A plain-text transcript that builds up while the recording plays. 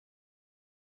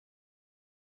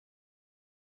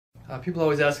People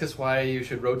always ask us why you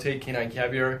should rotate Canine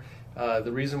Caviar.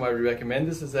 The reason why we recommend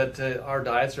this is that our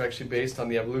diets are actually based on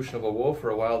the evolution of a wolf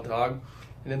or a wild dog.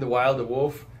 And in the wild, a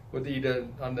wolf would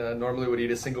normally would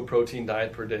eat a single protein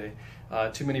diet per day.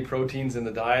 Too many proteins in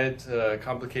the diet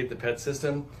complicate the pet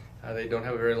system. They don't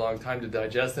have a very long time to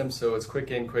digest them, so it's quick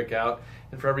in, quick out.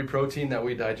 And for every protein that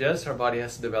we digest, our body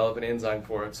has to develop an enzyme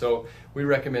for it. So we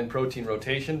recommend protein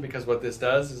rotation because what this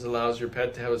does is allows your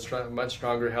pet to have a much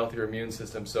stronger, healthier immune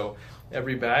system. So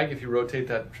every bag, if you rotate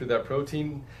that through that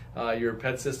protein, your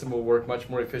pet system will work much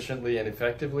more efficiently and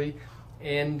effectively,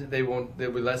 and they'll be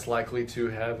less likely to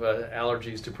have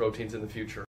allergies to proteins in the future.